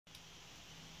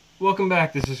Welcome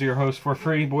back. This is your host for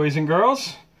free, boys and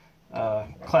girls.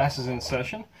 Class is in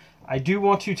session. I do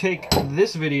want to take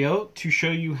this video to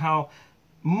show you how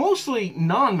mostly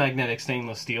non-magnetic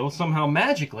stainless steel somehow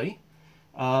magically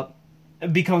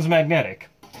becomes magnetic.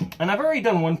 And I've already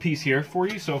done one piece here for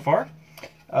you so far,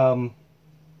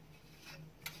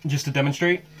 just to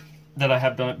demonstrate that I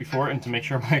have done it before and to make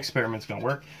sure my experiment's going to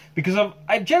work. Because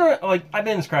I've been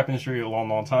in the scrap industry a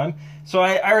long time, so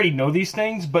I already know these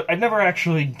things, but I've never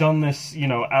actually done this,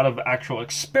 out of actual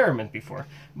experiment before.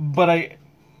 But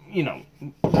you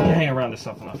hang around this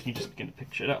stuff enough, you just begin to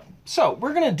pick shit up. So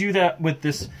we're going to do that with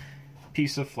this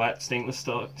piece of flat stainless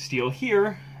steel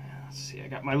here. Let's see, I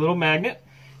got my little magnet,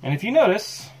 and if you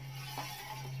notice,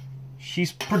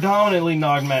 she's predominantly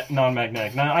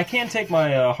non-magnetic. Now, I can take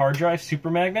my hard drive super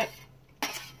magnet,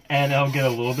 and I'll get a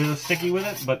little bit of sticky with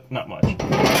it, but not much.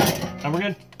 Now we're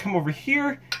going to come over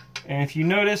here, and if you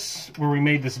notice where we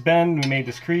made this bend, we made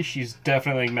this crease, she's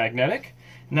definitely magnetic.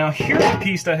 Now here's a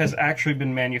piece that has actually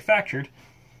been manufactured.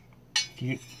 If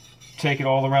you take it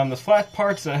all around the flat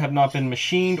parts that have not been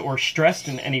machined or stressed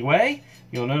in any way,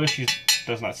 you'll notice she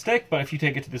does not stick, but if you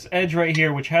take it to this edge right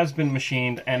here, which has been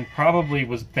machined and probably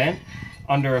was bent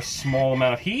under a small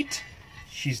amount of heat,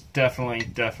 she's definitely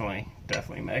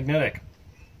magnetic.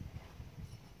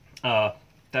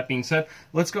 That being said,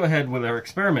 let's go ahead with our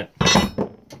experiment.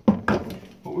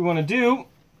 What we want to do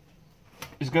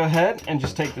is go ahead and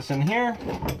just take this in here,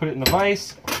 put it in the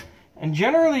vise, and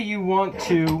generally you want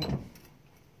to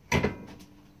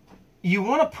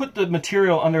put the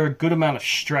material under a good amount of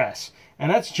stress,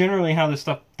 and that's generally how this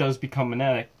stuff does become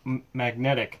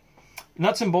magnetic.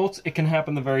 Nuts and bolts, it can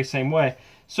happen the very same way.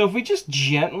 So if we just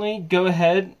gently go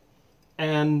ahead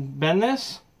and bend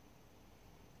this,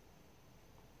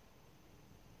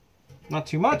 not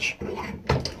too much. Go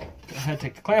ahead,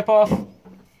 take the clamp off.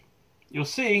 You'll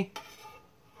see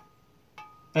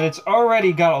that it's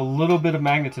already got a little bit of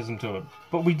magnetism to it,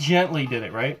 but we gently did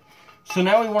it, right? So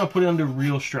now we want to put it under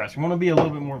real stress. We want to be a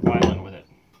little bit more violent with it.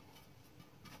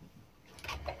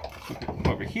 So come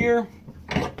over here,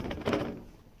 put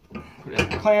it in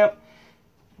the clamp,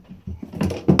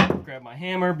 grab my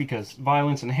hammer because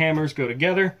violence and hammers go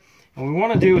together. And what we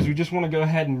want to do is we just want to go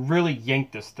ahead and really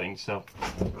yank this thing. So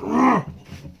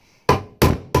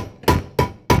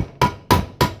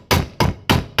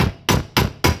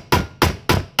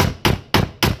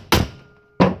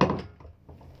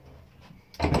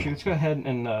actually, let's go ahead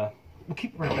and we'll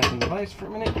keep it right back in the vise for a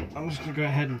minute. I'm just going to go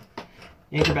ahead and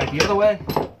yank her back the other way.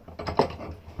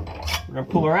 We're going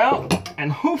to pull her out, and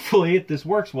hopefully, if this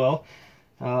works well,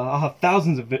 I'll have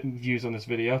thousands of views on this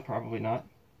video. Probably not.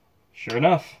 Sure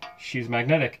enough, she's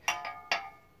magnetic.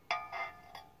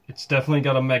 It's definitely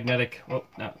got a magnetic... Oh,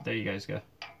 no, there you guys go.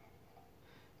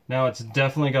 Now it's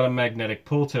definitely got a magnetic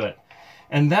pull to it.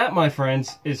 And that, my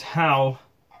friends, is how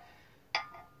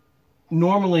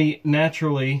normally,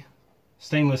 naturally,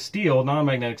 stainless steel,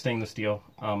 non-magnetic stainless steel,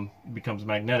 becomes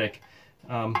magnetic.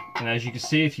 And as you can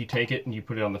see, if you take it and you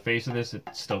put it on the face of this,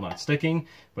 it's still not sticking.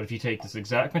 But if you take this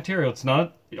exact material, it's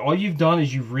not... All you've done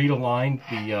is you've realigned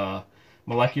the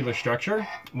molecular structure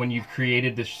when you've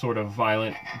created this sort of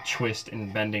violent twist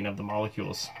and bending of the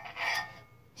molecules.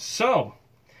 So,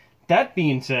 that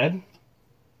being said,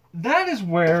 that is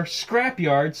where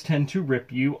scrapyards tend to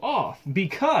rip you off,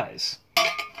 because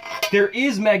there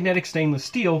is magnetic stainless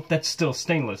steel that's still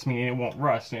stainless, meaning it won't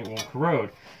rust and it won't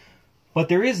corrode. But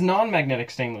there is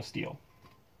non-magnetic stainless steel.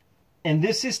 And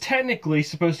this is technically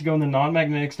supposed to go in the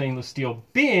non-magnetic stainless steel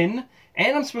bin,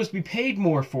 and I'm supposed to be paid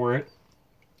more for it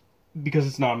because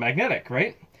it's non-magnetic,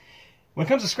 right? When it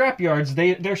comes to scrapyards,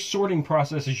 their sorting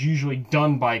process is usually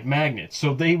done by magnets.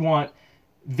 So they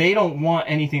don't want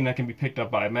anything that can be picked up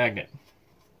by a magnet.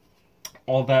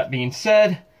 All that being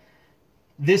said,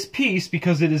 this piece,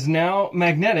 because it is now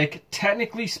magnetic,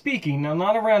 technically speaking, now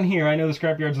not around here, I know the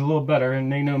scrapyard's a little better, and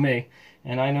they know me,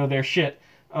 and I know their shit,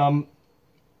 and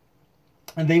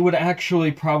they would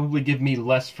actually probably give me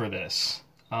less for this,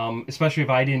 especially if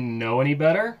I didn't know any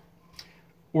better,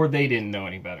 or they didn't know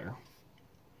any better.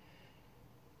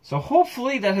 So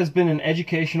hopefully that has been an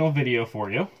educational video for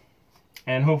you,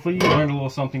 and hopefully you learned a little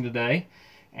something today,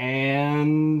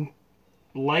 and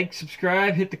like,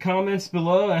 subscribe, hit the comments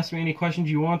below, ask me any questions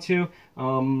you want to.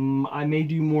 I may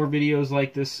do more videos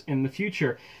like this in the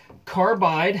future.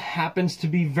 Carbide happens to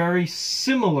be very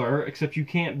similar, except you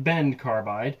can't bend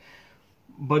carbide.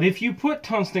 But if you put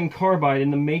tungsten carbide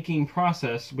in the making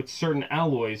process with certain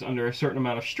alloys under a certain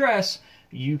amount of stress,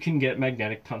 you can get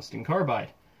magnetic tungsten carbide.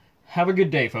 Have a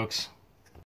good day, folks.